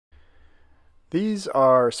These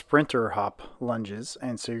are sprinter hop lunges,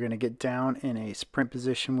 and so you're going to get down in a sprint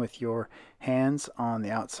position with your hands on the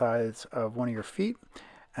outsides of one of your feet,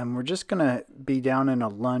 and we're just going to be down in a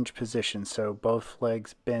lunge position, so both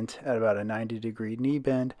legs bent at about a 90-degree knee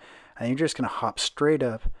bend, and you're just going to hop straight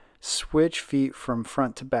up, switch feet from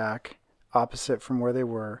front to back, opposite from where they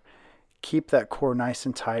were. Keep that core nice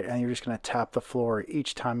and tight, and you're just going to tap the floor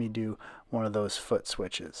each time you do one of those foot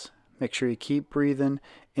switches. Make sure you keep breathing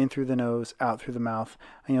in through the nose, out through the mouth,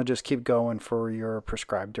 and you'll just keep going for your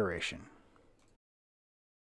prescribed duration.